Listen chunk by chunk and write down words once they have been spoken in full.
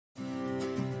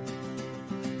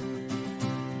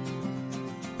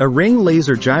A ring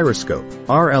laser gyroscope,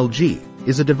 RLG,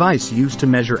 is a device used to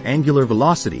measure angular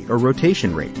velocity or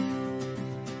rotation rate.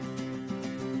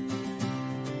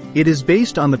 It is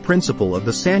based on the principle of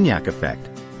the Sagnac effect,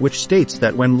 which states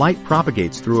that when light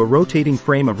propagates through a rotating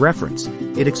frame of reference,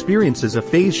 it experiences a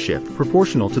phase shift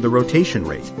proportional to the rotation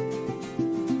rate.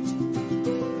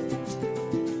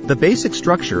 The basic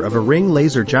structure of a ring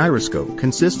laser gyroscope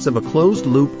consists of a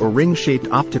closed-loop or ring-shaped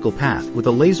optical path with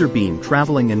a laser beam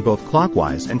traveling in both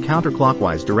clockwise and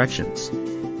counterclockwise directions.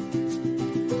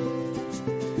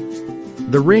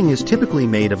 The ring is typically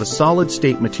made of a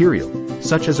solid-state material,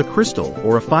 such as a crystal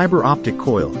or a fiber optic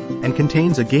coil, and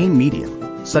contains a gain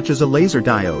medium, such as a laser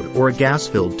diode or a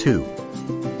gas-filled tube.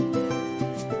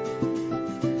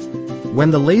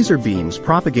 When the laser beams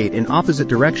propagate in opposite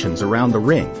directions around the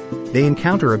ring, they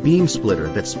encounter a beam splitter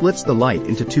that splits the light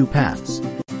into two paths.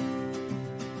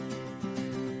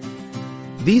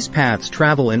 These paths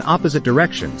travel in opposite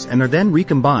directions and are then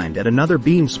recombined at another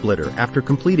beam splitter after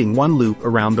completing one loop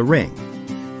around the ring.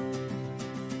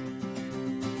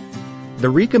 The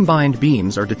recombined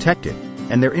beams are detected,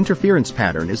 and their interference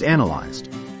pattern is analyzed.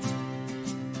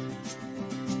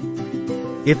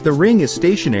 If the ring is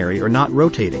stationary or not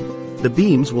rotating, the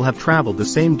beams will have traveled the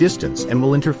same distance and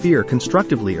will interfere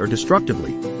constructively or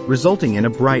destructively, resulting in a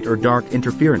bright or dark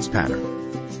interference pattern.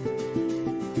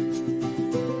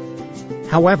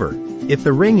 However, if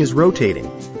the ring is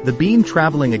rotating, the beam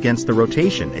traveling against the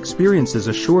rotation experiences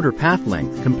a shorter path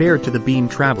length compared to the beam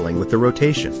traveling with the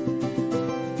rotation.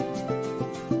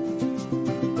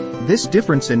 This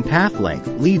difference in path length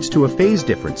leads to a phase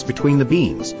difference between the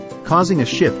beams, causing a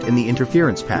shift in the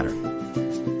interference pattern.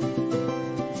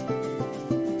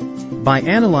 By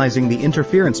analyzing the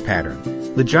interference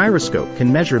pattern, the gyroscope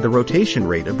can measure the rotation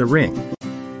rate of the ring.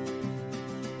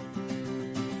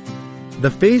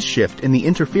 The phase shift in the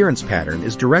interference pattern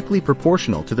is directly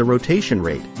proportional to the rotation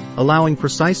rate, allowing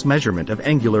precise measurement of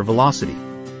angular velocity.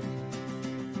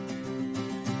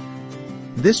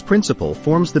 This principle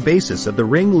forms the basis of the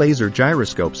ring laser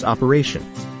gyroscope's operation.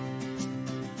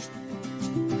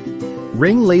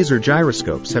 Ring laser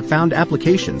gyroscopes have found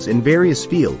applications in various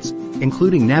fields,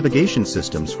 including navigation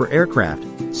systems for aircraft,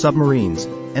 submarines,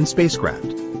 and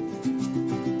spacecraft.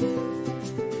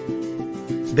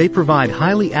 They provide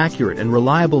highly accurate and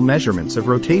reliable measurements of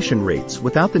rotation rates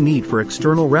without the need for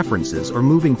external references or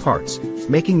moving parts,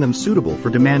 making them suitable for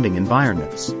demanding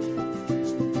environments.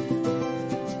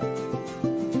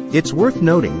 It's worth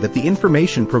noting that the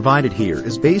information provided here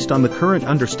is based on the current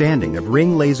understanding of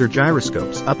ring laser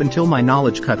gyroscopes up until my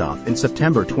knowledge cutoff in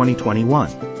September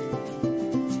 2021.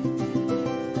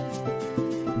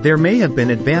 There may have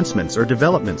been advancements or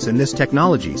developments in this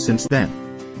technology since then.